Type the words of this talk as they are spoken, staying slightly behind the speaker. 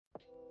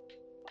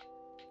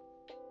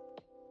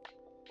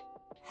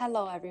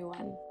Hello,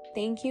 everyone.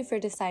 Thank you for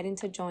deciding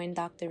to join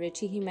Dr.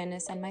 Richie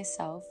Jimenez and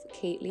myself,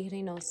 Kaitley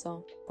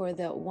Reynoso, for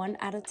the One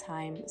at a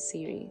Time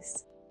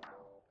series.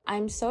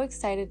 I'm so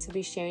excited to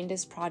be sharing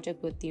this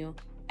project with you,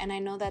 and I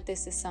know that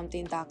this is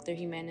something Dr.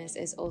 Jimenez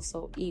is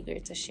also eager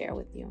to share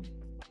with you.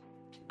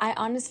 I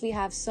honestly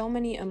have so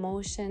many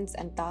emotions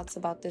and thoughts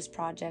about this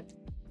project,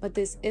 but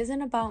this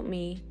isn't about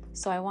me,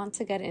 so I want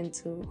to get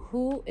into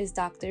who is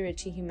Dr.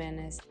 Richie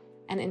Jimenez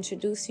and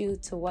introduce you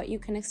to what you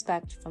can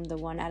expect from the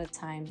One at a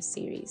Time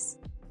series.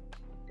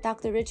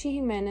 Dr. Richie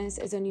Jimenez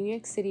is a New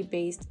York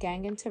City-based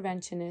gang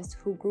interventionist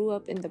who grew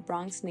up in the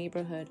Bronx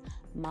neighborhood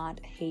Mott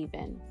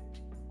Haven.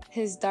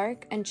 His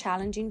dark and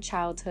challenging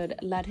childhood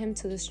led him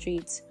to the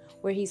streets,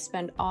 where he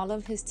spent all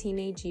of his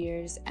teenage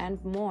years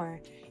and more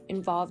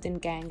involved in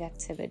gang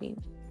activity.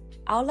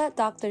 I'll let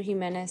Dr.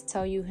 Jimenez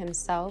tell you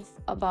himself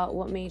about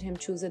what made him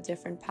choose a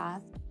different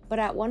path, but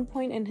at one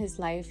point in his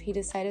life, he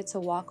decided to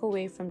walk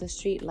away from the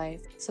street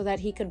life so that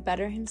he could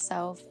better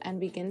himself and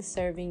begin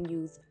serving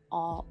youth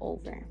all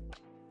over.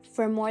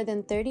 For more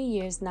than 30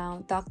 years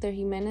now, Dr.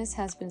 Jimenez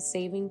has been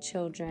saving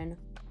children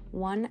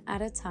one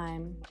at a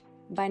time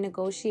by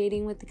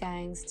negotiating with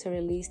gangs to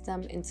release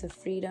them into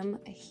freedom,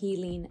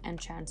 healing, and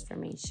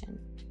transformation.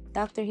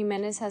 Dr.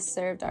 Jimenez has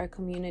served our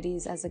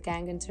communities as a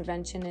gang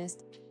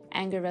interventionist,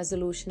 anger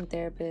resolution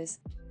therapist,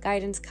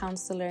 guidance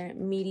counselor,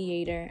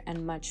 mediator,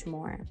 and much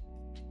more.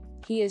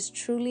 He is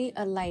truly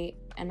a light,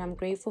 and I'm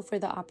grateful for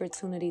the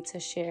opportunity to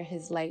share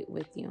his light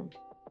with you.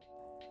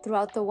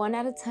 Throughout the One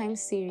at a Time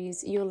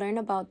series, you'll learn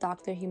about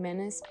Dr.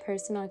 Jimenez's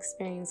personal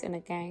experience in a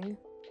gang,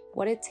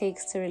 what it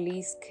takes to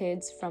release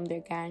kids from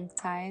their gang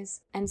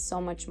ties, and so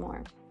much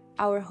more.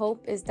 Our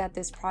hope is that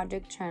this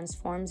project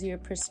transforms your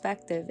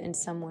perspective in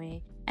some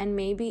way and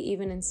maybe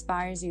even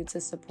inspires you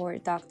to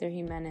support Dr.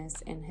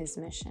 Jimenez in his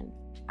mission.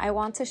 I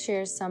want to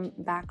share some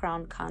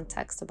background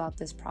context about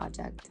this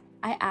project.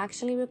 I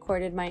actually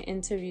recorded my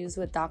interviews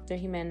with Dr.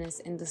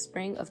 Jimenez in the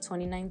spring of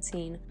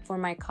 2019 for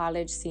my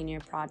college senior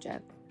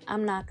project.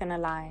 I'm not gonna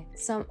lie,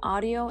 some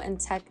audio and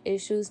tech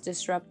issues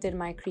disrupted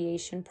my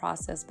creation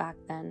process back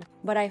then,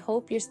 but I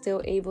hope you're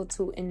still able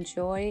to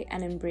enjoy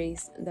and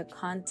embrace the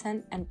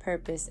content and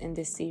purpose in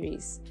this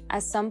series.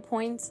 At some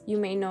points, you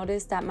may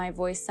notice that my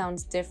voice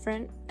sounds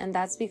different, and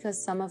that's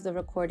because some of the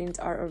recordings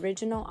are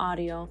original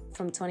audio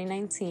from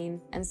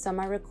 2019 and some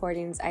are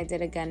recordings I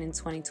did again in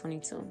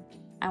 2022.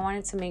 I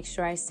wanted to make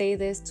sure I say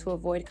this to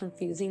avoid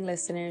confusing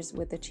listeners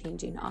with the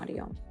changing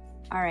audio.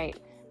 All right.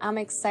 I'm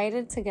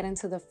excited to get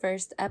into the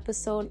first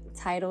episode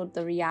titled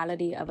The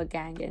Reality of a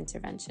Gang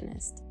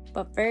Interventionist.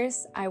 But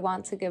first, I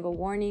want to give a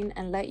warning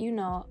and let you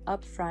know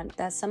up front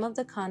that some of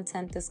the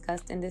content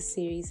discussed in this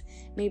series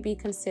may be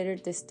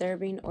considered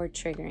disturbing or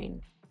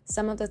triggering.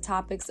 Some of the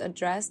topics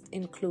addressed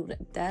include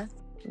death,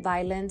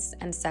 violence,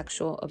 and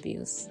sexual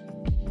abuse.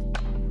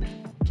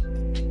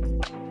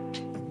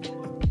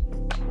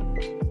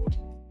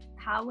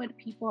 How would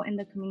people in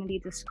the community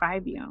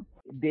describe you?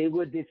 They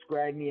would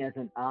describe me as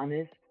an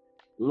honest,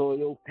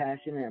 loyal,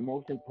 passionate, and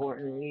most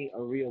importantly,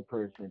 a real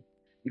person.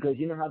 Because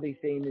you know how they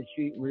say in the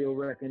street, real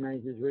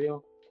recognizes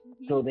real?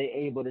 Mm-hmm. So they're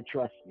able to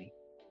trust me.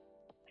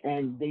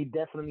 And they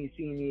definitely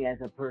see me as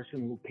a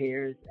person who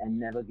cares and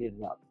never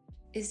gives up.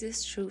 Is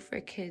this true for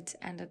kids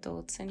and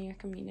adults in your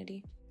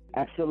community?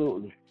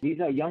 Absolutely. These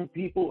are young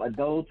people,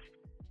 adults,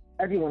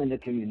 everyone in the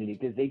community,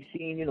 because they've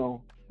seen,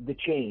 the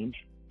change.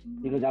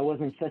 Mm-hmm. Because I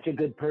wasn't such a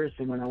good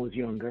person when I was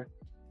younger,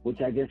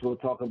 which I guess we'll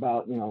talk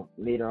about,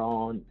 later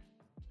on.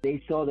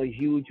 They saw the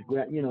huge,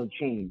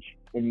 change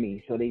in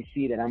me. So they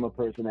see that I'm a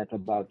person that's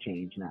about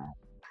change now.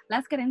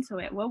 Let's get into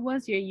it. What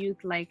was your youth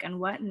like, and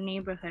what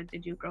neighborhood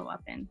did you grow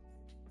up in?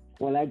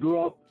 Well, I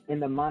grew up in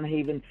the Mott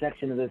Haven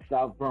section of the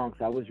South Bronx.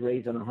 I was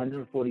raised on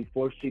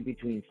 144th Street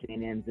between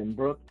St. Anne's and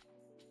Brook.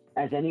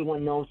 As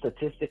anyone knows,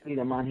 statistically,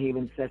 the Mott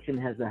Haven section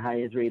has the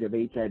highest rate of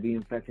HIV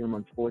infection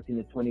amongst 14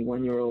 to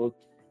 21-year-olds,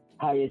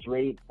 highest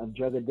rate of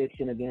drug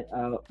addiction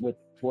with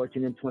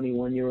 14 and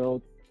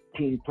 21-year-olds,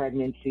 teen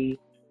pregnancy.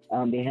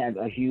 They have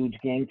a huge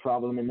gang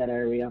problem in that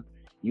area.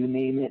 You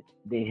name it,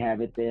 they have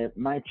it there.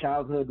 My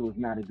childhood was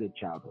not a good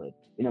childhood.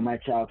 My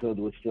childhood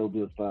was filled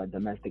with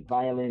domestic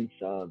violence,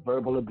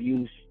 verbal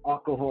abuse,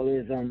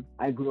 alcoholism.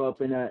 I grew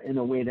up in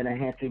a way that I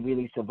had to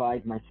really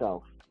survive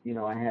myself.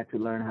 I had to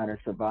learn how to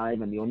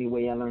survive, and the only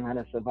way I learned how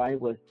to survive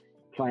was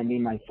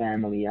finding my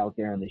family out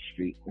there on the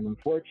street. And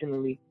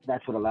unfortunately,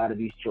 that's what a lot of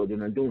these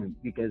children are doing,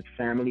 because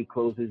family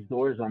closes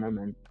doors on them,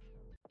 and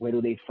where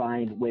do they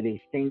find where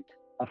they think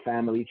a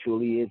family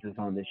truly is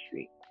on the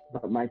street.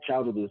 But my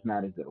childhood was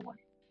not a good one.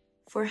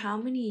 For how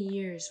many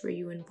years were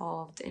you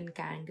involved in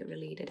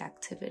gang-related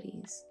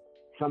activities?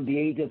 From the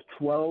age of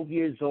 12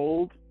 years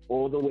old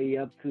all the way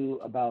up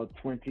to about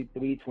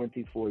 23,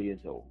 24 years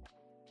old.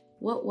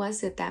 What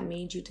was it that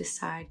made you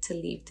decide to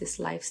leave this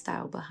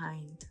lifestyle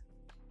behind?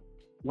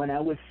 When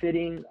I was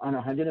sitting on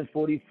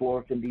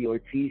 144th in the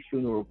Ortiz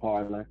funeral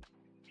parlor,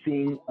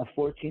 seeing a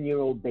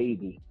 14-year-old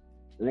baby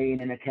laying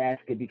in a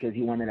casket because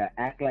he wanted to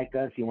act like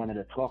us, he wanted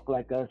to talk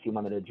like us, he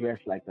wanted to dress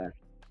like us.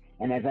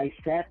 And as I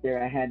sat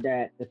there, I had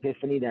that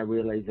epiphany, that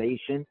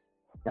realization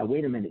that,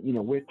 wait a minute,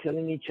 we're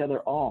killing each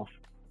other off,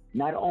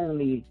 not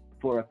only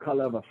for a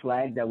color of a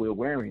flag that we're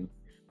wearing,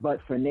 but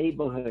for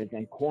neighborhoods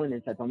and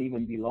corners that don't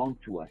even belong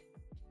to us.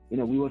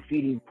 We were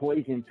feeding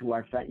poison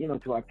to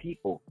to our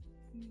people,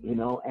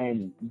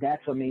 and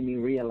that's what made me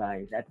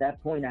realize. At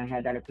that point, I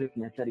had that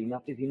epiphany. I said,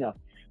 enough is enough,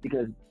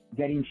 because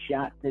getting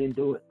shot didn't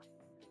do it.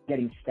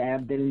 Getting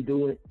stabbed didn't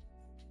do it.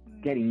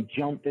 Getting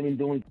jumped didn't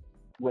do it.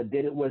 What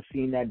did it was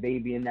seeing that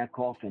baby in that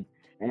coffin.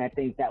 And I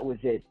think that was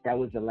it. That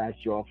was the last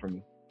straw for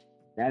me.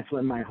 That's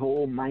when my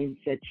whole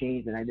mindset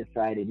changed, and I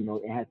decided,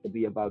 it has to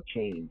be about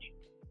change,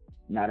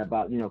 not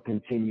about,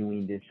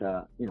 continuing this,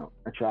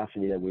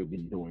 atrocity that we've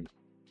been doing.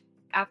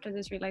 After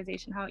this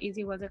realization, how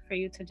easy was it for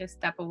you to just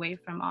step away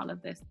from all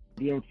of this?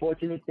 The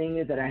unfortunate thing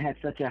is that I had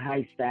such a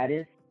high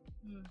status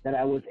that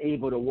I was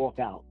able to walk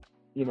out.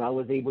 I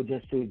was able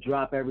just to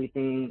drop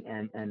everything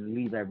and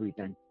leave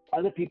everything.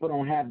 Other people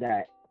don't have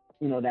that,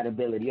 that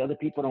ability. Other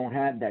people don't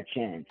have that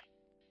chance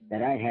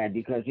that I had,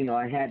 because,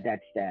 I had that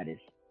status.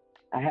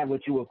 I had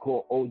what you would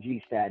call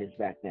OG status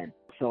back then.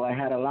 So I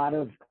had a lot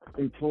of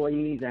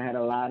employees. I had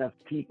a lot of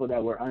people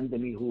that were under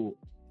me who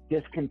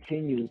just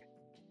continued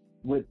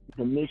with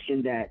the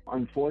mission that,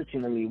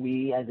 unfortunately,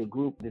 we as a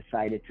group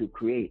decided to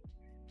create.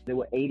 There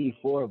were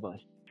 84 of us.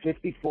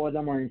 54 of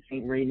them are in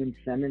St. Raymond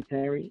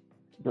Cemetery.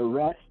 The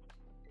rest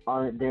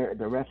aren't there.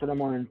 The rest of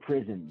them are in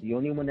prison. The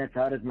only one that's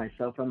out is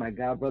myself and my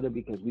godbrother,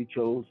 because we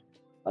chose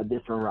a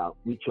different route.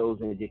 We chose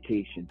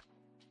education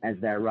as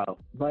that route.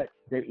 But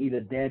they're either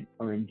dead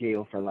or in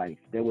jail for life.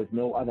 There was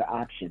no other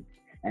option.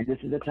 And this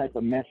is the type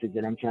of message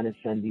that I'm trying to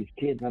send these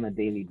kids on a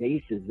daily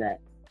basis,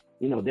 that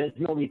there's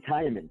no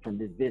retirement from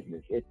this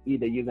business. It's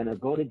either you're going to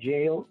go to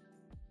jail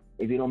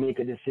if you don't make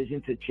a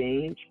decision to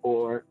change,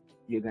 or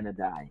you're going to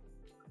die.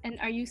 And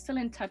are you still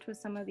in touch with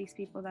some of these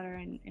people that are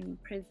in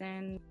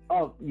prison?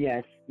 Oh,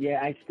 yes. Yeah,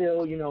 I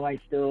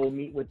still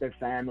meet with their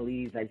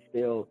families. I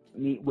still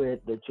meet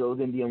with the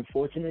children. The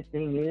unfortunate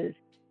thing is,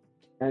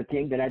 I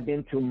think that I've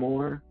been to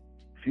more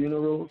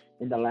funerals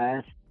in the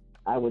last,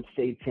 I would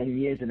say, 10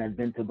 years than I've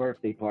been to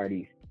birthday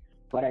parties.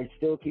 But I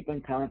still keep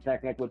in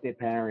contact, like, with their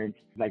parents.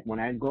 Like, when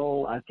I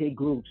go, I take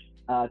groups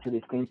to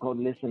this thing called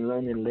Listen,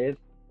 Learn, and Live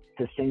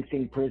to Sing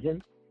Sing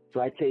Prison. So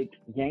I take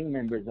gang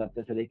members up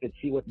there so they could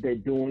see what they're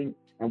doing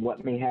and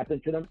what may happen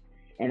to them.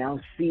 And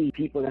I'll see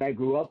people that I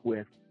grew up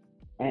with.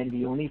 And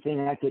the only thing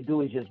I could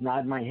do is just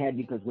nod my head,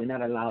 because we're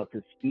not allowed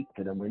to speak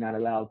to them. We're not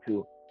allowed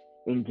to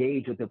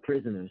engage with the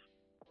prisoners.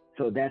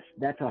 So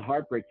that's a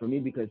heartbreak for me,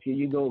 because here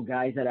you go,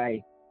 guys that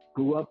I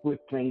grew up with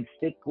playing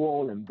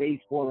stickball and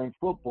baseball and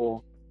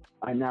football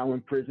are now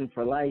in prison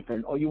for life,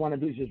 and all you want to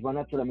do is just run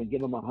up to them and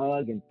give them a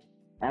hug and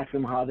ask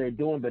them how they're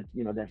doing, but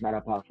that's not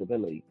a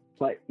possibility.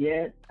 But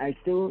yeah, I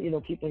still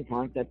keep in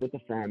contact with the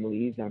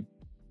families.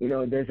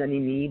 If there's any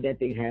need that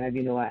they have,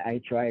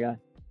 I try to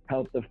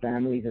help the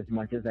families as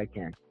much as I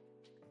can.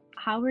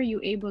 How were you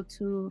able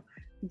to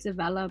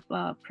develop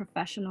a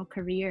professional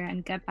career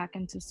and get back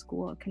into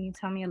school? Can you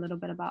tell me a little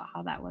bit about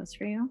how that was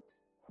for you?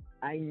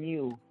 I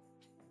knew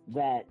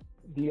that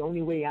the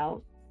only way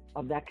out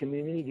of that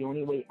community, the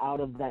only way out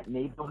of that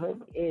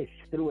neighborhood is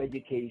through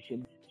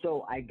education.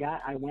 So I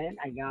got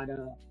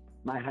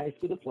my high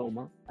school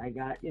diploma. I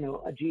got,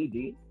 a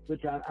GED,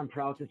 which I'm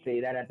proud to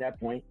say that at that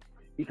point,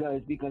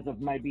 because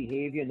of my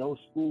behavior, no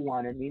school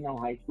wanted me, no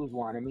high schools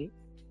wanted me.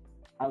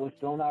 I was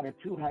thrown out of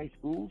 2 high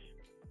schools,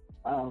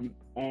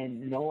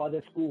 and no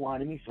other school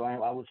wanted me, so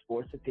I was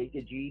forced to take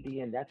a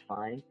GED, and that's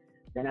fine.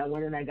 Then I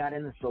went and I got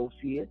an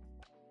associate,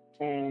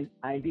 and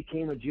I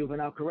became a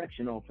juvenile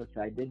correction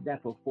officer. I did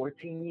that for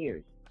 14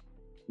 years.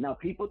 Now,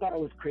 people thought I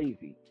was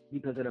crazy,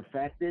 because of the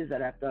fact is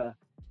that after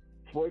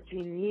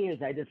 14 years,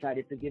 I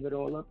decided to give it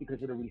all up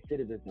because of the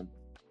recidivism.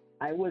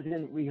 I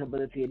wasn't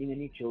rehabilitating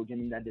any children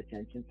in that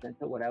detention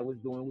center. What I was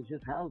doing was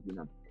just housing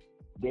them.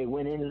 They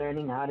went in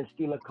learning how to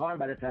steal a car.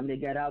 By the time they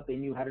got out, they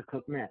knew how to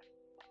cook meth.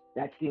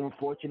 That's the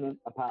unfortunate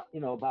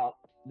about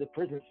the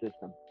prison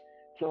system.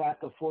 So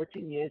after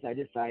 14 years, I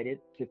decided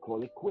to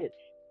call it quits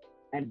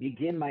and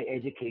begin my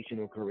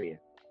educational career.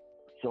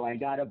 So I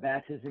got a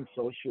bachelor's in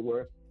social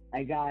work.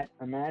 I got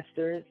a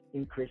master's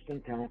in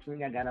Christian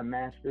counseling. I got a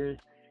master's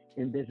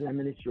in business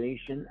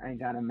administration. I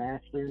got a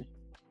master's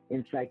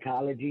in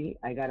psychology.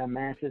 I got a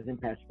master's in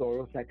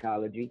pastoral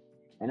psychology.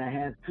 And I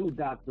have 2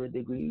 doctorate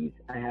degrees.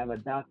 I have a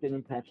doctorate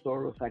in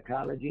pastoral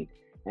psychology,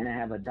 and I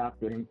have a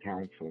doctorate in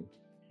counseling.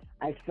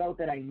 I felt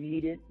that I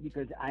needed,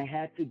 because I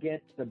had to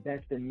get the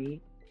best in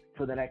me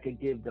so that I could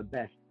give the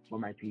best for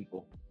my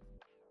people.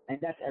 And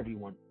that's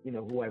everyone,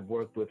 who I've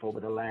worked with over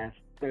the last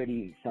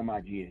 30 some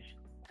odd years,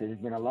 because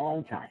it's been a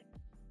long time.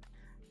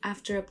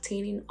 After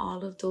obtaining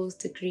all of those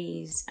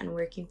degrees and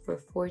working for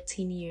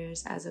 14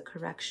 years as a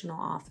correctional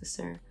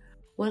officer,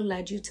 what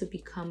led you to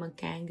become a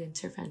gang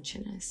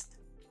interventionist?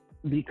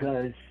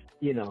 Because,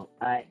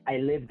 I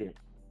lived it.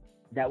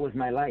 That was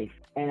my life.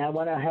 And I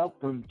want to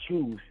help them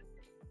choose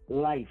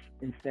life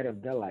instead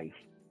of the life.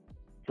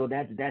 So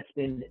that's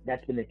been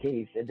the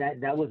case.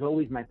 That was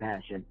always my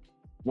passion.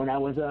 When I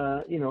was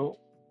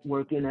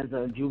working as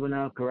a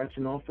juvenile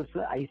correction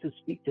officer, I used to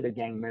speak to the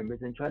gang members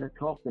and try to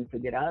talk them to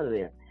get out of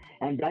there.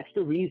 And that's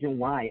the reason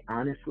why,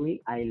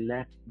 honestly, I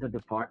left the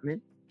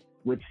department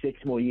with 6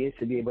 more years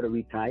to be able to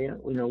retire,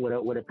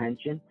 with a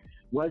pension,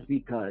 was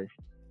because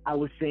I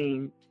was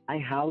saying I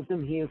housed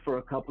them here for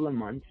a couple of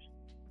months.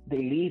 They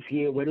leave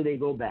here. Where do they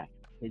go back?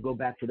 They go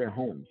back to their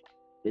homes.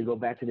 They go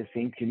back to the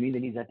same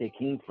communities that they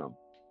came from.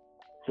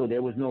 So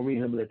there was no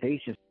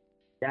rehabilitation.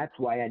 That's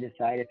why I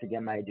decided to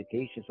get my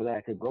education so that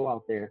I could go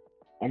out there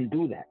and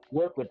do that,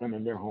 work with them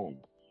in their homes,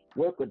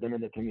 work with them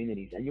in the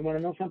communities. And you want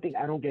to know something?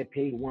 I don't get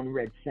paid one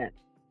red cent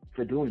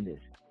for doing this.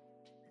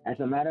 As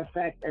a matter of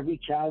fact, every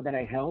child that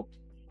I help,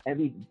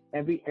 every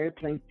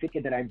airplane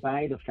ticket that I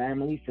buy the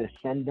families to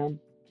send them,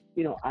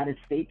 out of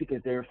state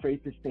because they're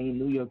afraid to stay in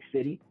New York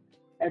City,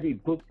 every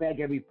book bag,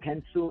 every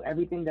pencil,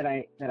 everything that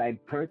I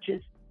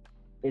purchase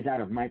is out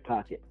of my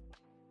pocket.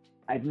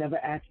 I've never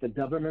asked the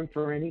government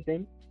for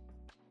anything.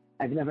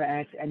 I've never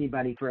asked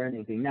anybody for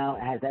anything. Now,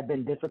 has that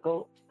been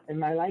difficult in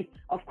my life?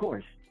 Of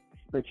course.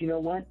 But you know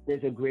what?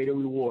 There's a greater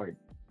reward.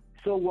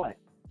 So what?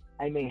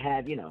 I may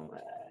have,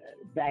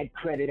 bad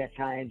credit at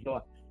times,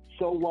 or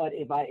so what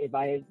if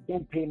I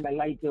don't pay my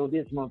light bill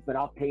this month, but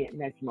I'll pay it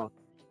next month.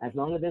 As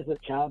long as there's a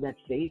child that's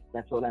safe,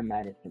 that's all that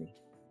matters to me.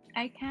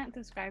 I can't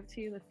describe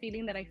to you the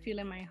feeling that I feel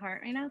in my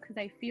heart right now, because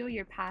I feel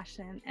your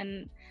passion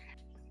and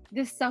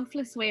this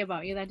selfless way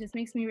about you that just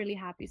makes me really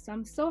happy. So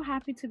I'm so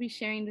happy to be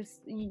sharing this,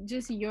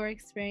 just your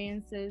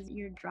experiences,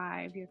 your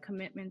drive, your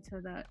commitment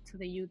to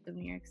the youth of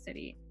New York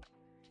City.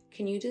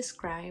 Can you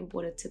describe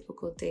what a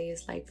typical day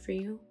is like for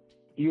you?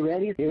 You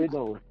ready? Here it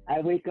goes. I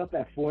wake up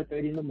at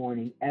 4:30 in the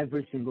morning,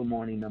 every single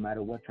morning, no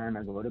matter what time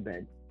I go to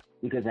bed,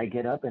 because I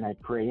get up and I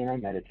pray and I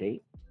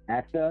meditate.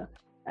 After,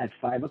 at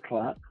 5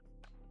 o'clock,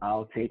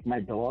 I'll take my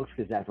dogs,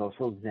 because that's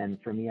also Zen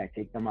for me. I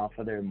take them out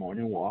for their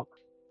morning walk.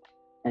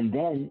 And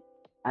then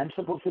I'm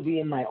supposed to be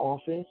in my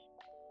office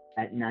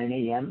at 9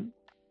 a.m.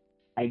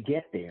 I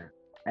get there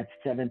at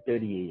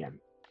 7:30 a.m.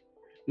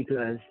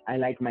 because I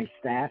like my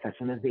staff, as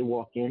soon as they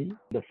walk in,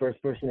 the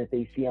first person that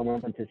they see, I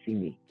want them to see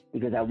me,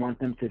 because I want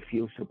them to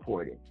feel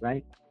supported,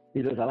 right?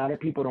 Because a lot of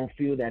people don't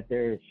feel that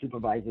their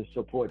supervisors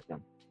support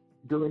them.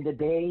 During the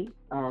day,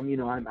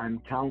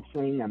 I'm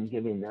counseling, I'm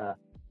giving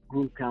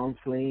group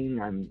counseling,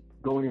 I'm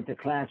going into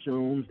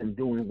classrooms and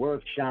doing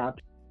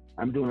workshops.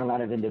 I'm doing a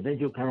lot of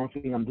individual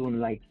counseling. I'm doing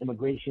like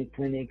immigration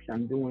clinics.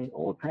 I'm doing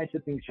all types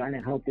of things trying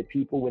to help the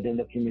people within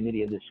the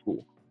community of the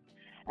school.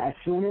 As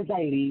soon as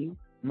I leave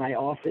my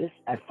office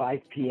at 5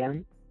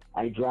 p.m.,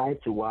 I drive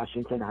to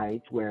Washington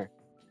Heights, where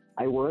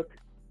I work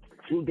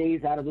 2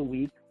 days out of the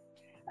week.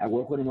 I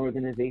work with an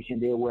organization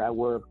there where I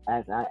work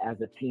as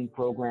a team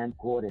program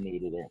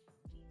coordinator there.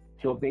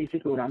 So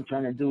basically what I'm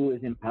trying to do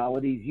is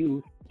empower these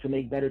youth to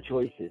make better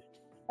choices.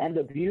 And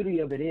the beauty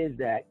of it is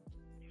that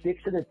 6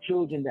 of the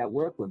children that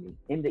work with me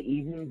in the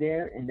evening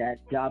there in that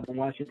job in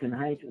Washington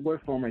Heights were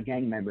former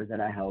gang members that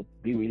I helped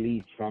be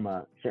released from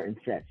a certain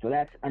set. So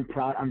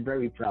I'm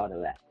very proud of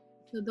that.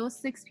 So those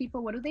 6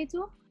 people, what do they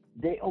do?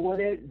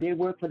 They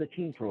work for the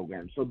team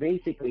program. So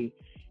basically,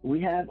 we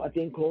have a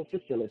thing called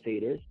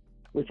facilitators,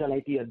 which are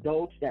like the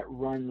adults that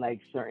run like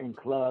certain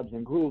clubs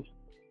and groups.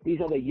 These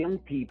are the young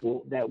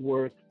people that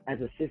work as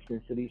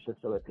assistants to these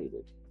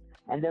facilitators.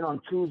 And then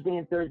on Tuesday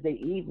and Thursday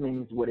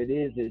evenings, what it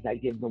is I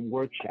give them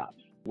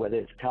workshops, whether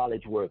it's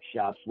college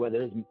workshops,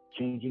 whether it's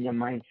changing your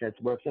mindsets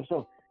workshops.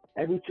 So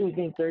every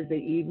Tuesday and Thursday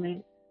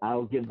evening,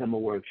 I'll give them a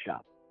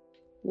workshop.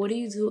 What do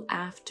you do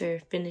after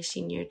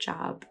finishing your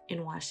job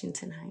in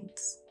Washington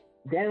Heights?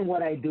 Then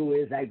what I do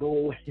is I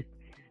go,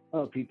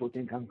 oh, people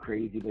think I'm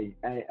crazy,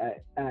 but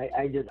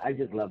I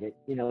just love it.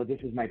 This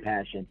is my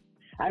passion.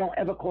 I don't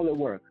ever call it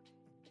work.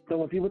 So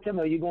when people tell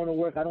me, are you going to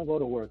work? I don't go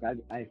to work.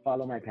 I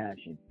follow my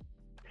passion.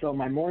 So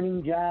my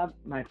morning job,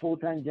 my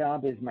full-time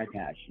job is my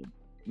passion.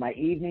 My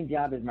evening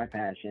job is my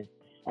passion.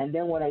 And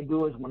then what I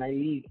do is when I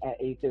leave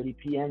at 8:30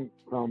 p.m.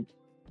 from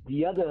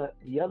the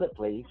other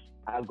place,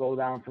 I'll go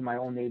down to my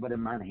own neighborhood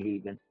in Mount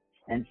Haven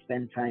and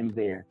spend time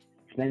there.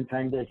 Spend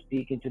time there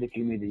speaking to the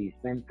community.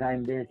 Spend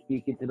time there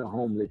speaking to the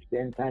homeless.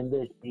 Spend time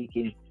there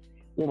speaking,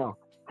 to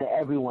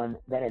everyone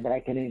that I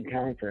can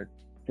encounter,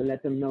 to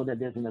let them know that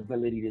there's an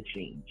ability to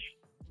change.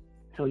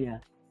 So yeah.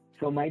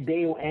 So my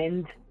day will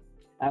end,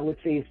 I would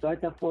say it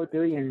starts at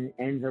 4:30 and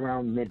ends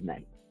around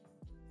midnight.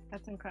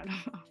 That's incredible.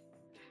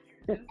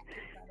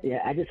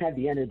 Yeah, I just have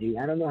the energy.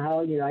 I don't know how,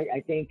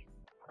 I think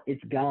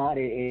it's God.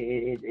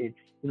 It's,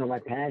 my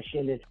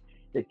passion. It's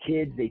the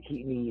kids. They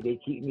keep me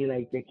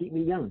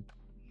young,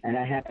 and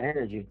I have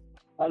energy.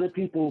 Other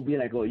people will be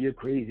like, oh, you're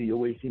crazy. You're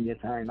wasting your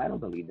time. I don't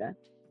believe that,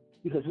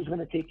 because who's going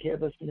to take care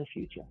of us in the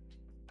future?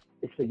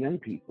 It's the young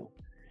people.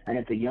 And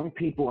if the young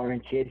people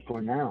aren't cared for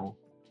now,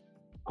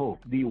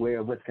 be aware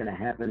of what's going to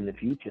happen in the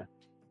future.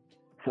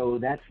 So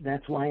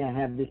that's why I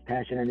have this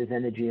passion and this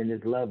energy and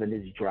this love and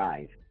this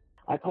drive.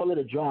 I call it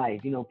a drive.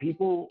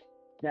 People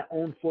that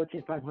own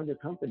Fortune 500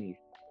 companies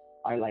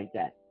are like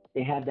that.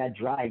 They have that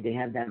drive. They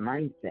have that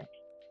mindset,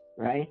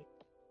 right?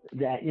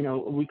 That,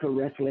 we could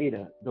rest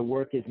later. The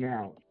work is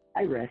now.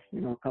 I rest,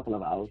 a couple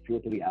of hours, 2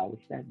 or 3 hours.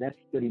 That's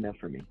good enough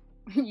for me.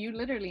 You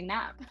literally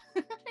nap.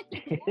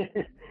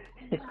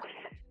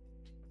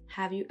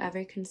 Have you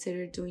ever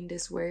considered doing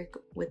this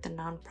work with a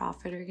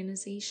nonprofit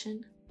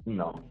organization?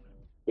 No,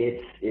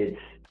 it's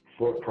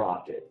for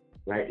profit,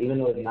 right? Even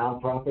though it's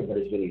nonprofit, but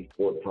it's really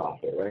for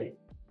profit, right?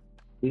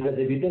 Because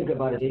if you think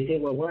about it, they say,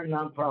 well, we're a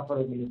nonprofit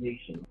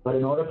organization, but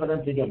in order for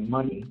them to get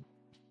money,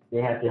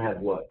 they have to have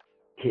what?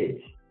 Kids.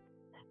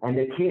 And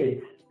the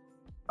kids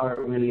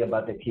aren't really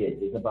about the kids,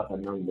 it's about the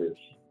numbers.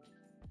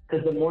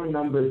 Because the more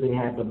numbers they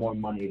have, the more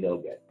money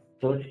they'll get.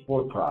 So it's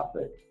for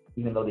profit,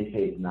 even though they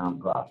say it's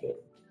nonprofit,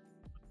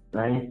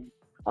 right?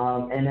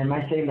 And am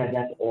I saying that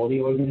that's all the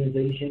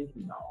organizations?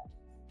 No.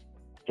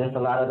 Just a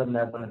lot of them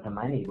that went into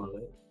my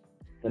neighborhood,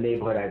 the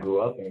neighborhood I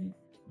grew up in.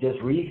 Just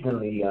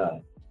recently,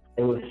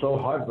 it was so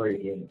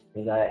heartbreaking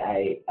because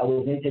I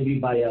was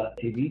interviewed by a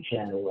TV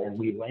channel and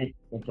we went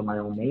into my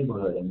own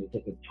neighborhood and we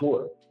took a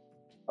tour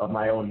of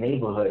my own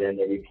neighborhood and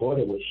the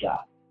reporter was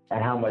shocked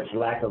at how much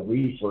lack of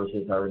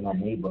resources are in that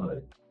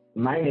neighborhood.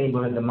 My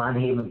neighborhood, the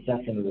Monhaven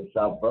section of the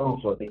South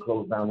Bronx, so they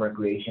closed down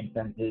recreation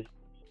centers,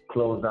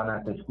 closed down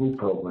after school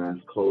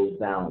programs, closed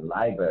down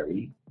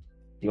libraries.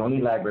 The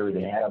only library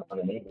they have in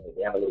the neighborhood,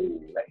 they have a little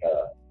like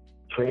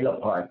a trailer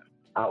park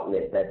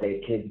outlet that their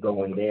kids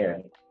go in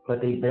there.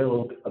 But they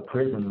built a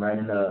prison right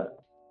in the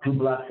 2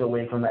 blocks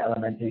away from the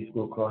elementary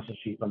school, across the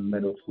street from the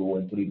middle school,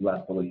 and 3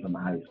 blocks away from the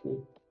high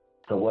school.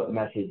 So what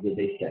message did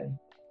they send?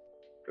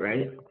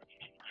 Right?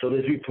 So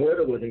this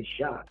reporter was in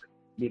shock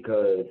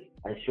because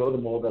I showed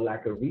them all the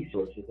lack of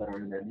resources that are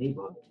in their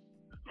neighborhood.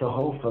 So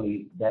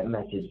hopefully that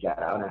message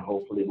got out and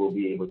hopefully we'll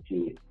be able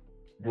to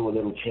do a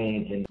little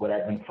change in what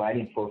I've been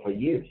fighting for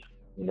years.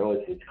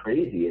 It's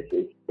crazy.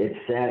 It's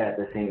sad at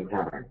the same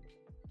time.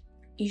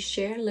 You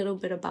share a little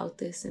bit about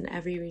this in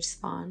every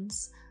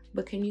response,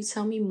 but can you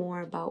tell me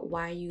more about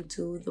why you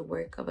do the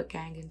work of a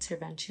gang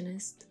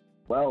interventionist?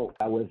 Well,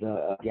 I was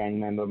a gang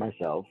member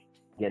myself.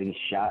 Getting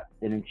shot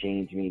didn't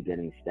change me.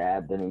 Getting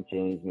stabbed didn't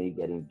change me.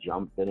 Getting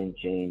jumped didn't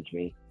change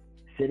me.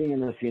 Sitting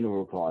in a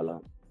funeral parlor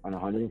on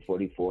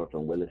 144th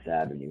and Willis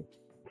Avenue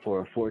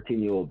for a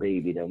 14-year-old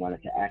baby that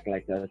wanted to act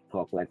like us,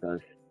 talk like us,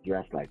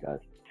 dress like us.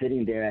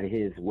 Sitting there at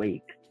his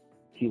wake,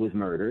 he was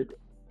murdered.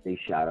 They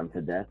shot him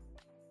to death.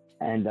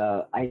 And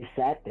I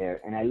sat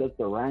there and I looked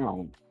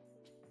around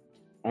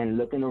and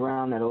looking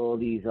around at all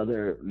these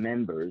other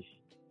members,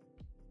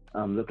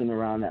 looking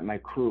around at my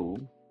crew,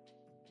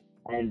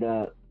 and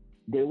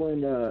they were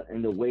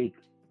in the wake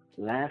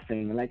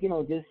laughing, like,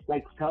 just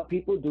like how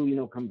people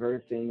do,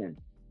 conversing.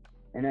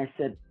 And I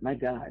said, my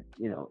God,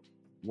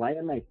 why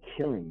am I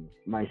killing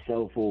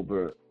myself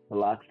over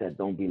blocks that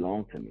don't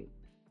belong to me,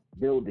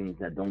 buildings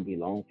that don't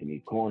belong to me,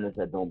 corners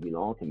that don't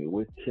belong to me?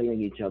 We're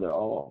killing each other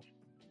off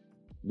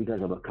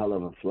because of a color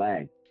of a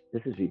flag.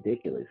 This is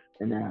ridiculous.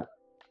 And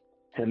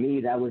to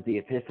me, that was the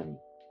epiphany.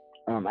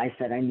 I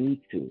said, I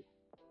need to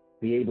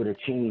be able to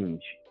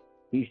change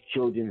these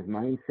children's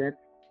mindsets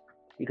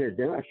because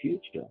they're our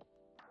future.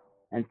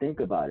 And think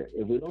about it.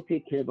 If we don't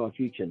take care of our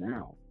future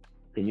now,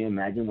 can you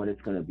imagine what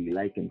it's going to be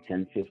like in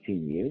 10,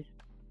 15 years?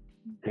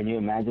 Can you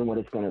imagine what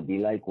it's going to be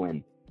like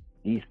when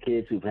these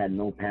kids who've had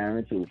no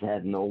parents, who've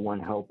had no one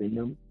helping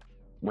them,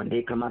 when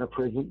they come out of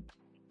prison?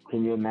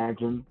 Can you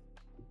imagine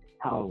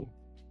how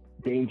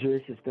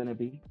dangerous it's going to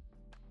be?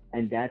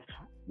 And that's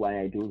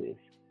why I do this.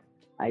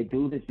 I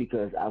do this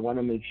because I want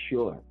to make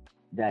sure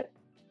that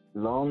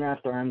long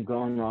after I'm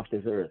gone off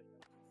this earth,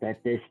 that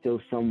there's still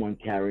someone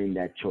carrying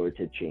that torch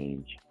of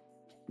change.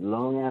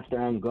 Long after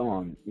I'm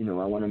gone, I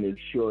want to make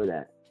sure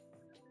that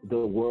the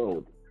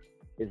world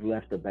is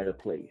left a better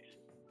place.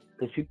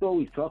 Because people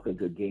always talk a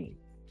good game.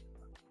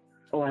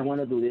 Oh, I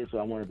want to do this or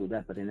I want to do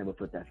that, but they never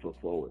put that foot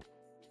forward.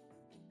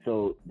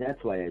 So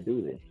that's why I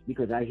do this,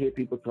 because I hear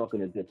people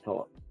talking a good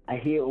talk. I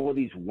hear all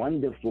these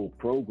wonderful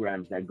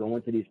programs that go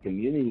into these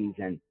communities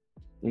and,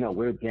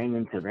 we're gang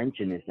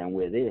interventionists and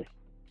we're this.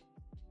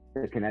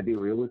 But can I be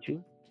real with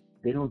you?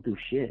 They don't do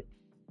shit.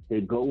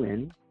 They go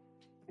in,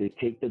 they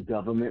take the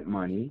government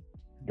money,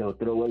 they'll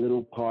throw a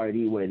little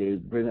party where they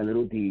bring a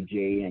little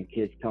DJ and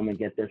kids come and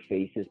get their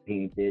faces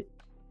painted.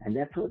 And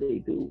that's what they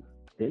do.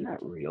 They're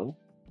not real.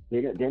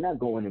 They're not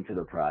going into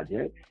the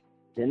projects.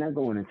 They're not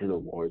going into the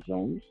war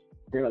zones.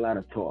 They're a lot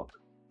of talk.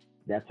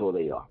 That's all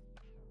they are.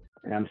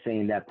 And I'm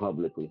saying that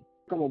publicly.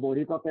 Como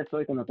boricua que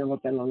soy, que no tengo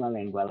pelo en la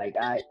lengua. Like,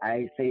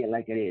 I say it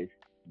like it is.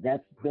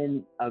 That's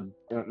been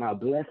a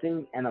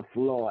blessing and a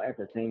flaw at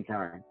the same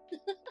time.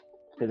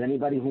 Because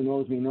anybody who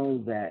knows me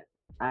knows that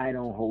I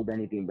don't hold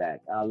anything back.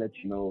 I'll let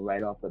you know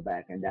right off the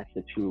back, and that's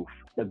the truth.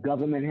 The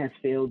government has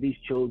failed these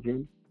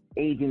children.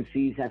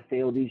 Agencies have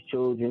failed these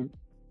children.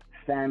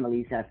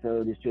 Families have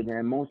failed these children.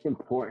 And most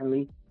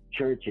importantly,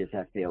 churches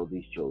have failed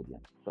these children.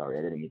 Sorry,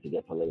 I didn't mean to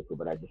get political,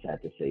 but I just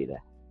had to say that.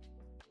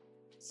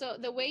 So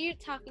the way you're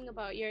talking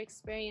about your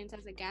experience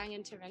as a gang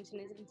intervention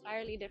is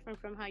entirely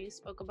different from how you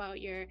spoke about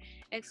your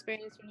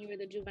experience when you were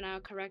the juvenile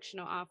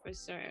correctional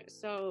officer.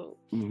 So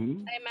I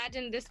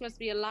imagine this must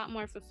be a lot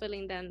more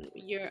fulfilling than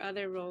your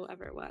other role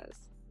ever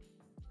was.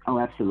 Oh,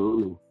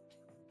 absolutely.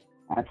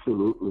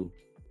 Absolutely.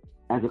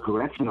 As a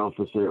correction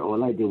officer,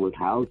 all I did was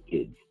house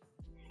kids.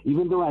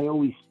 Even though I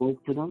always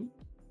spoke to them,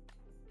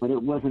 but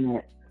it wasn't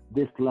at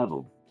this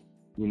level,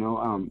 you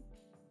know.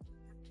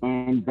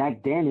 And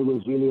back then it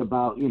was really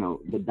about,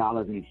 the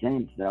dollars and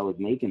cents that I was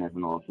making as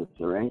an officer,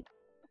 right?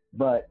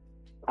 But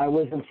I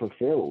wasn't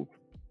fulfilled.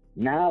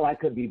 Now I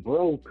could be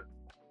broke,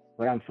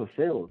 but I'm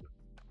fulfilled.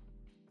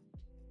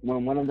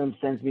 When one of them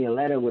sends me a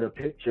letter with a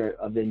picture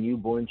of their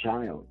newborn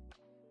child,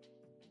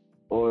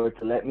 or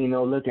to let me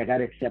know, look, I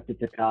got accepted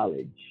to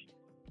college,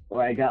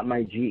 or I got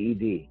my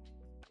GED.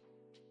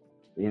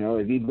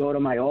 If you go to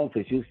my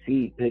office, you'll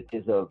see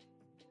pictures of,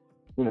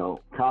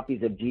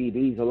 copies of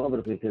GEDs all over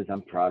the place because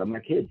I'm proud of my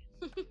kids.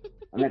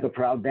 I'm like a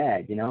proud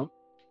dad,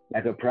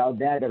 like a proud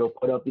dad that'll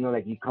put up,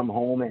 like you come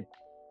home and,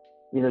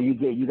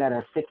 you got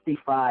a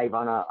 65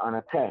 on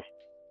a test.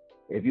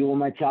 If you were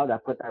my child, I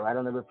put that right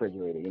on the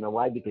refrigerator. You know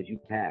why? Because you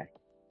passed.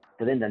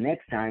 So then the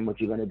next time, what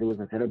you're going to do is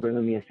instead of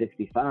bringing me a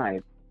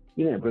 65,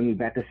 you're going to bring me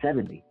back a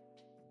 70.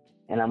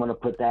 And I'm going to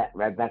put that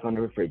right back on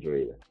the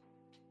refrigerator.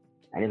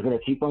 And it's going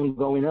to keep on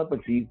going up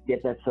until you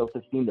get that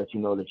self-esteem that you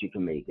know that you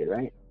can make it,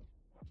 right?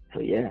 So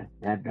yeah,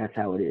 that's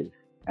how it is.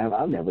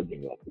 I'll never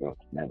give up, bro.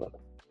 Never.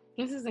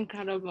 This is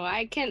incredible.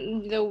 I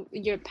can't.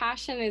 Your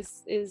passion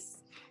is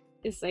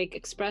like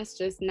expressed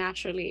just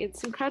naturally.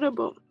 It's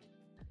incredible.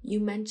 You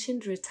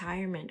mentioned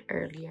retirement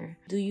earlier.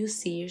 Do you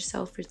see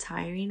yourself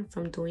retiring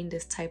from doing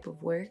this type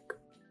of work?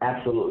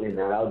 Absolutely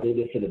not. I'll do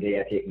this to the day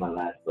I take my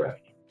last breath.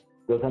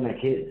 Those are my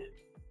kids.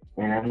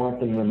 And I want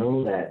them to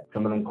know that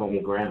some of them call me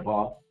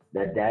grandpa,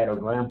 that dad or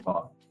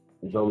grandpa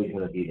is always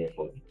going to be there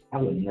for me. I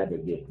would never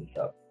give this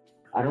up.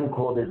 I don't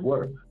call this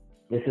work.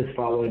 This is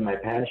following my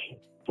passion.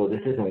 So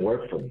this isn't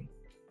work for me.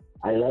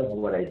 I love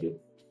what I do.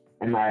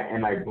 Am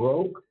I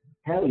broke?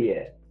 Hell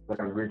yeah. But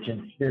I'm rich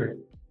in spirit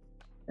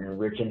and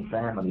rich in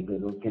family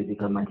because those kids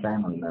become my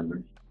family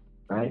members,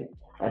 right?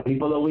 And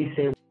people always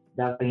say,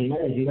 Dr.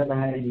 Jimenez, you never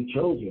had any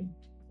children.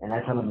 And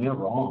I tell them, you're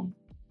wrong.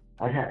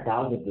 I've had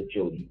thousands of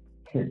children,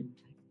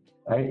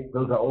 right?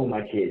 Those are all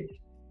my kids.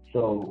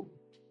 So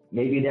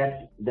maybe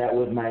that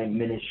was my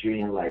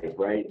ministry in life,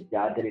 right?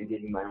 God didn't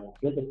give me my own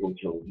physical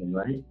children,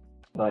 right?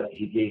 But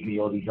he gave me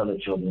all these other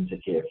children to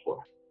care for.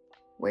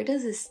 Where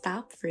does it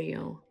stop for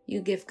you? You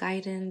give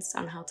guidance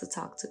on how to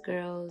talk to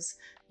girls.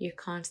 You're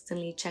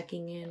constantly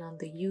checking in on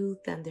the youth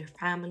and their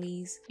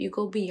families. You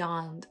go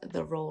beyond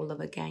the role of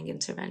a gang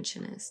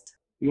interventionist.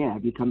 Yeah, I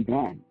become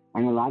dad.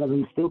 And a lot of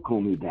them still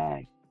call me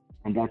dad.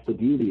 And that's the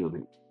beauty of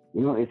it.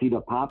 It's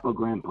either pop or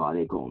grandpa,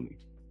 they call me.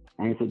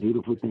 And it's a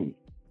beautiful thing.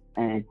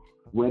 And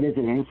where does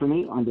it end for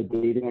me? On the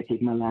day that I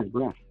take my last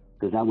breath.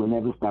 Because I will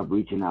never stop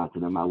reaching out to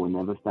them. I will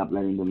never stop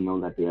letting them know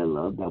that they are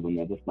loved. I will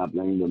never stop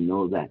letting them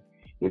know that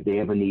if they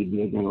ever need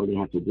me again, all they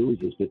have to do is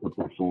just pick up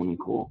that phone and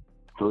call.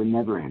 So it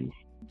never ends.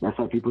 That's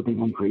why people think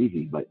I'm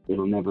crazy, but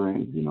it'll never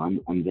end.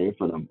 I'm there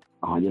for them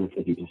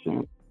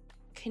 150%.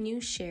 Can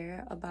you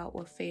share about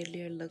what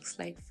failure looks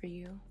like for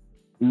you?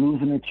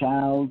 Losing a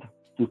child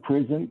to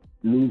prison,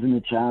 losing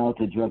a child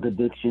to drug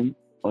addiction,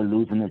 or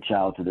losing a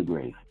child to the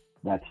grave.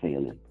 That's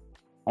failure.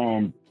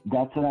 And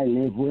that's what I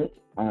live with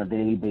on a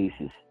daily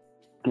basis.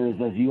 Because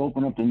as you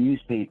open up the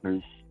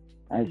newspapers,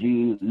 as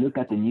you look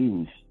at the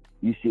news,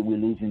 you see we're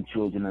losing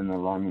children at an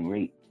alarming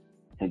rate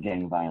to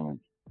gang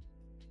violence.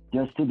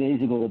 Just 2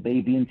 days ago, the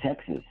baby in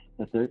Texas,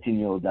 the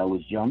 13-year-old that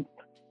was jumped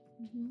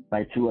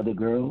by 2 other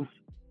girls.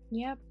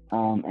 Yep.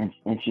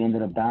 And she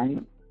ended up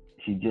dying.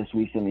 She just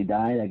recently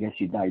died. I guess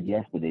she died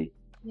yesterday.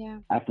 Yeah.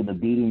 After the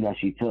beating that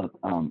she took.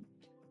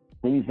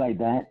 Things like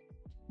that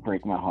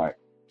break my heart.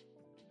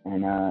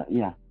 And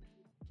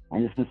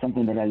and this is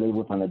something that I live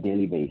with on a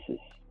daily basis.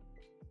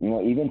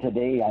 Even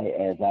today,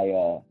 as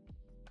I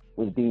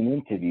was being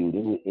interviewed,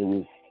 it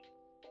was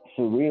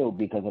surreal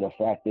because of the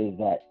fact is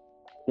that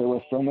there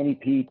were so many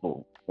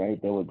people,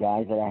 right? There were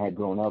guys that I had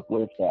grown up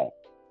with that,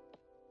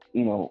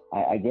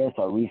 I guess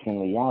are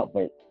recently out,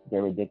 but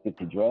they're addicted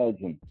to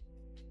drugs. And,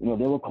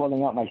 they were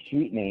calling out my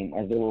street name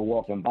as they were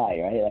walking by,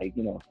 right?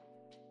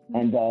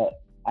 And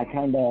I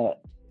kind of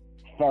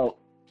felt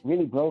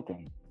really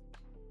broken,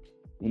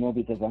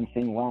 because I'm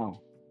saying, wow,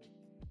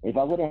 if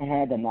I would have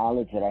had the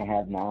knowledge that I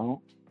have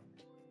now,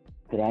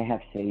 could I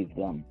have saved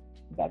them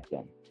back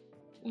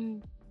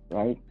then?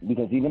 Right?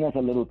 Because even as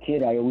a little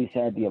kid, I always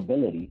had the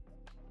ability,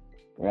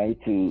 right,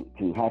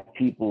 to have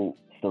people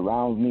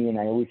surround me, and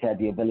I always had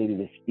the ability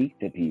to speak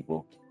to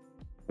people.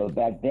 But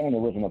back then, it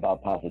wasn't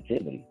about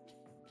positivity.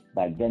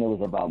 Back then, it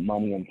was about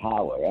money and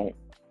power, right?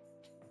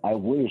 I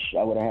wish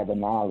I would have had the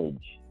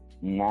knowledge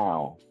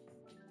now,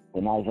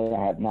 the knowledge that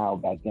I have now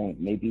back then.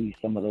 Maybe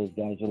some of those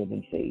guys would have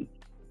been saved.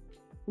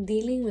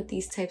 Dealing with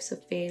these types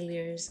of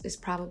failures is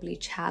probably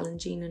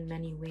challenging in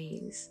many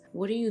ways.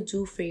 What do you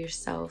do for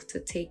yourself to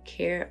take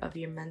care of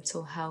your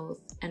mental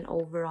health and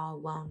overall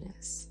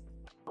wellness?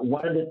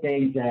 One of the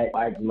things that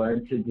I've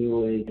learned to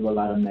do is do a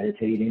lot of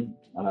meditating,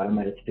 a lot of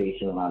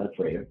meditation, a lot of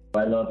prayer.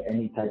 I love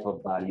any type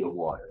of body of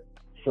water.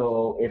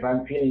 So if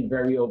I'm feeling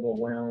very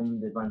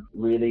overwhelmed, if I'm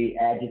really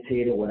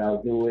agitated, what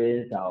I'll do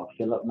is I'll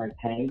fill up my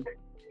tank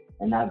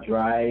and I'll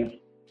drive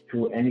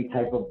to any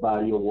type of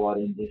body of water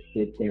and just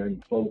sit there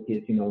and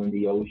focus, in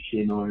the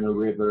ocean or in a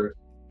river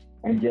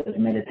and just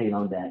meditate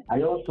on that.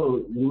 I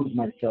also lose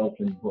myself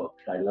in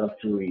books. I love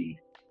to read.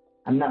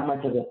 I'm not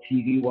much of a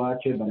TV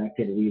watcher, but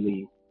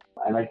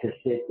I like to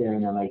sit there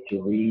and I like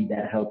to read.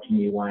 That helps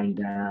me wind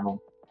down.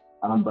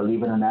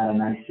 Believe it or not, a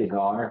nice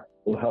cigar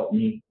will help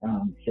me.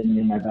 Sitting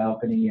in my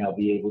balcony, I'll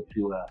be able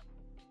to,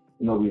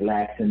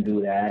 relax and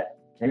do that.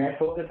 And I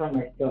focus on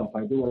myself.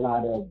 I do a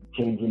lot of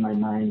changing my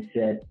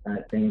mindset,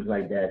 things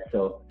like that.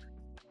 So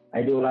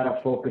I do a lot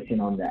of focusing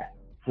on that.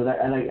 So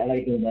that I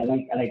like doing that.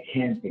 I like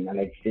camping. I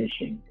like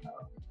fishing.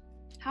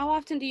 How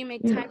often do you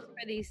make time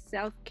for these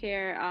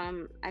self-care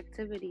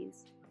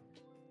activities?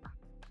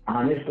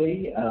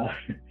 Honestly,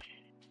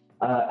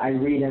 I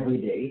read every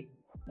day.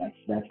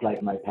 That's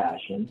like my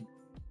passion.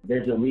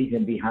 There's a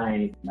reason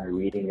behind my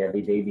reading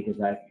every day because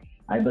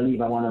I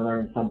believe I want to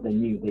learn something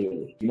new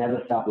daily. You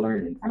never stop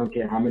learning. I don't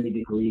care how many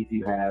degrees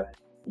you have,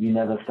 you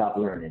never stop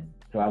learning.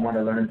 So I want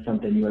to learn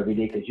something new every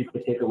day because you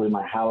could take away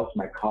my house,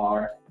 my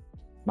car,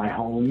 my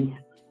homes.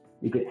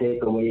 You could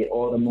take away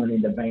all the money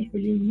in the bank,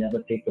 but you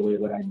never take away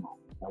what I know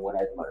and what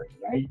I've learned,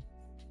 right?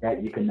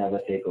 That you can never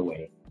take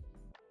away.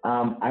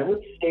 I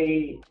would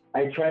say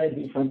I try to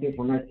do something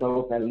for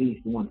myself at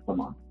least once a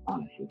month,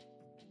 honestly.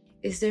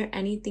 Is there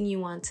anything you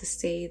want to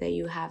say that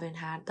you haven't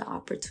had the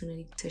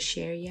opportunity to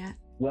share yet?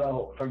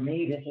 Well, for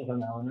me, this is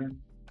an honor.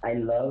 I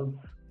love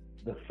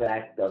the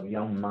fact of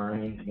young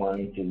minds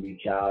wanting to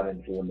reach out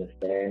and to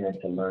understand and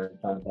to learn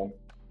something.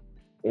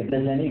 If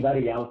there's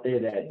anybody out there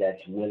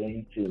that's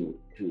willing to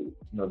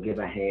give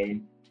a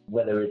hand,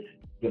 whether it's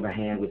give a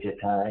hand with your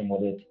time,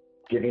 whether it's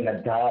giving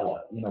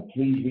 $1,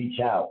 please reach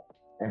out.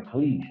 And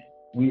please,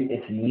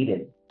 it's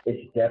needed.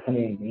 It's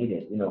definitely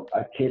needed.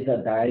 Our kids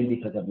are dying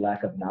because of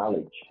lack of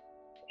knowledge.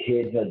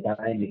 Kids are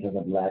dying because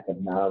of lack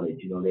of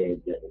knowledge.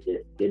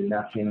 They're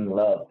not feeling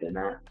loved. They're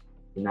not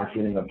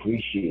feeling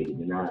appreciated.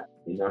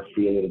 They're not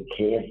feeling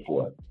cared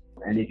for.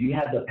 And if you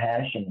have the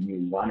passion and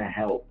you want to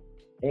help,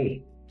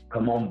 hey,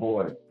 come on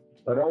board.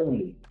 But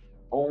only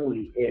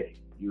if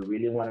you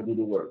really want to do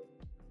the work.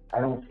 I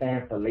don't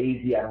stand for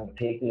lazy. I don't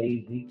take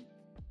lazy.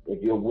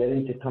 If you're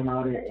willing to come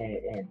out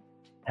and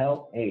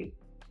help, hey,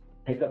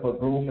 pick up a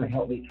broom and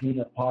help me clean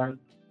a park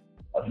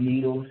of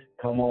needles,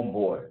 come on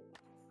board.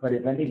 But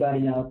if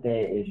anybody out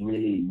there is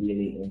really,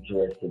 really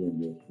interested in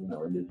this, in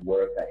this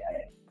work,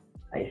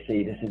 I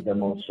say this is the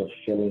most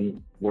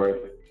fulfilling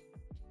work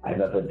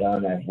I've ever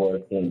done. I've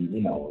worked in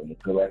the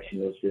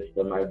correctional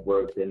system. I've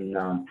worked in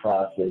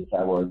nonprofits.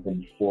 I worked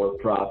in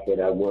for-profit.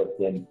 I worked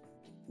in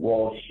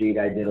Wall Street.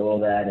 I did all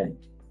that, and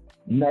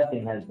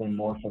nothing has been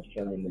more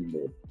fulfilling than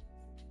this.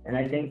 And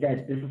I think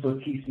that this is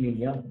what keeps me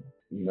young.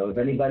 If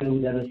anybody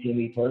who doesn't see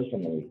me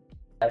personally,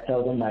 I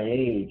tell them my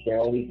age, they're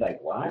always like,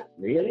 what?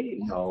 Really?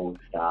 No,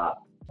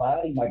 stop.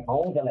 Body, my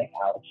bones are like,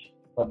 ouch.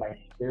 But my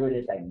spirit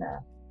is like, nah,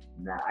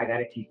 I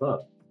gotta keep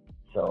up.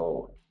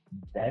 So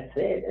that's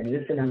it. And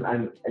listen,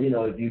 I'm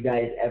if you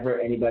guys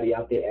anybody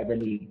out there ever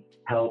needs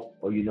help,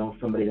 or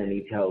somebody that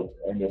needs help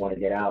and they want to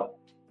get out,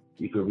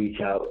 you could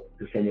reach out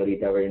to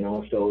Senorita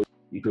Reynoso.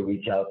 You could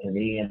reach out to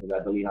me, and I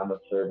believe I'm a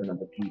servant of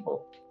the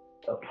people.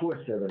 A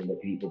poor servant of the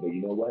people, but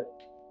you know what?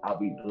 I'll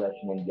be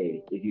blessed one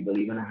day. If you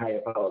believe in a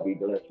higher power, I'll be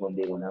blessed one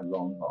day when I'm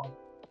long gone.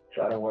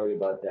 So I don't worry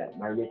about that.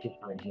 My riches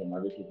are in Him. My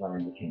riches are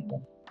in the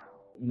kingdom.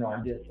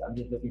 I'm just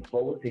looking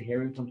forward to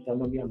hearing from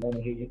some of you. I'm going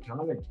to hear your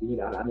comments, dude.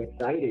 I'm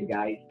excited,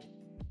 guys.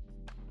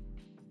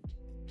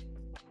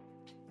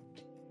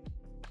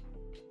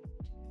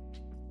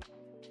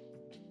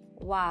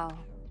 Wow.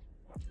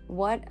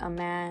 What a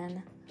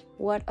man.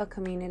 What a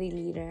community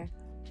leader.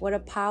 What a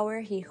power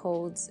he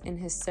holds in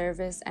his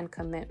service and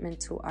commitment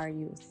to our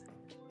youth.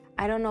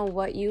 I don't know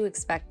what you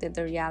expected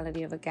the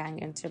reality of a gang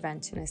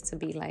interventionist to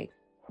be like,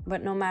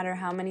 but no matter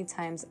how many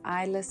times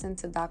I listen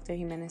to Dr.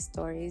 Jimenez's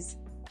stories,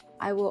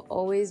 I will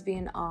always be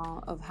in awe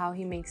of how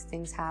he makes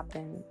things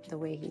happen the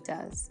way he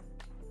does.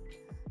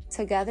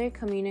 Together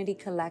Community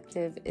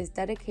Collective is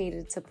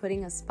dedicated to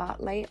putting a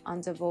spotlight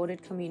on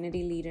devoted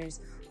community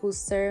leaders who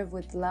serve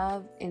with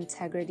love,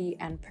 integrity,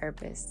 and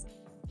purpose.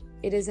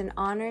 It is an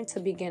honor to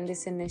begin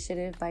this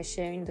initiative by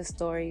sharing the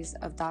stories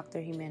of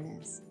Dr.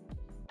 Jimenez.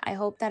 I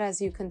hope that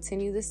as you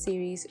continue the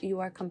series, you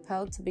are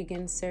compelled to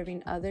begin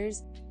serving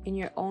others in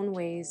your own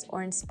ways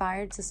or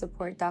inspired to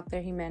support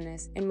Dr.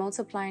 Jimenez in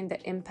multiplying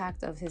the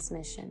impact of his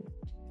mission.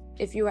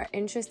 If you are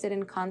interested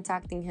in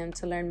contacting him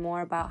to learn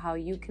more about how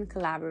you can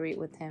collaborate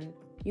with him,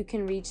 you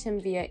can reach him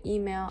via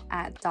email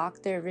at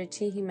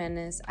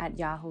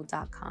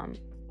drrichiejimenez@yahoo.com.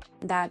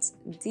 That's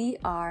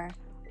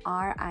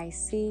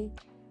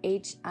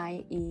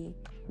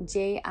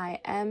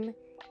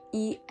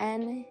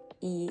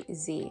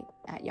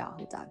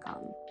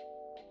drrichiejimenez@yahoo.com.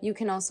 You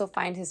can also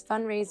find his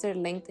fundraiser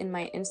linked in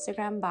my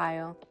Instagram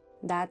bio.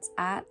 That's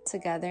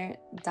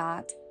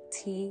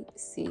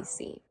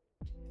 @together.tcc.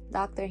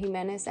 Dr.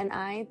 Jimenez and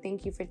I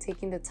thank you for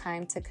taking the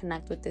time to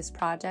connect with this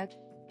project.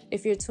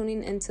 If you're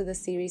tuning into the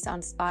series on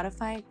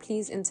Spotify,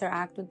 please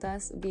interact with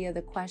us via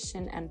the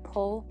question and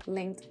poll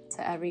linked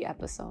to every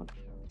episode.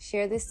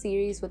 Share this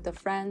series with a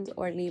friend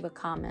or leave a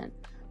comment.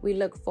 We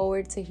look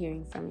forward to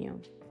hearing from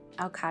you.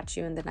 I'll catch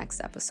you in the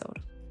next episode.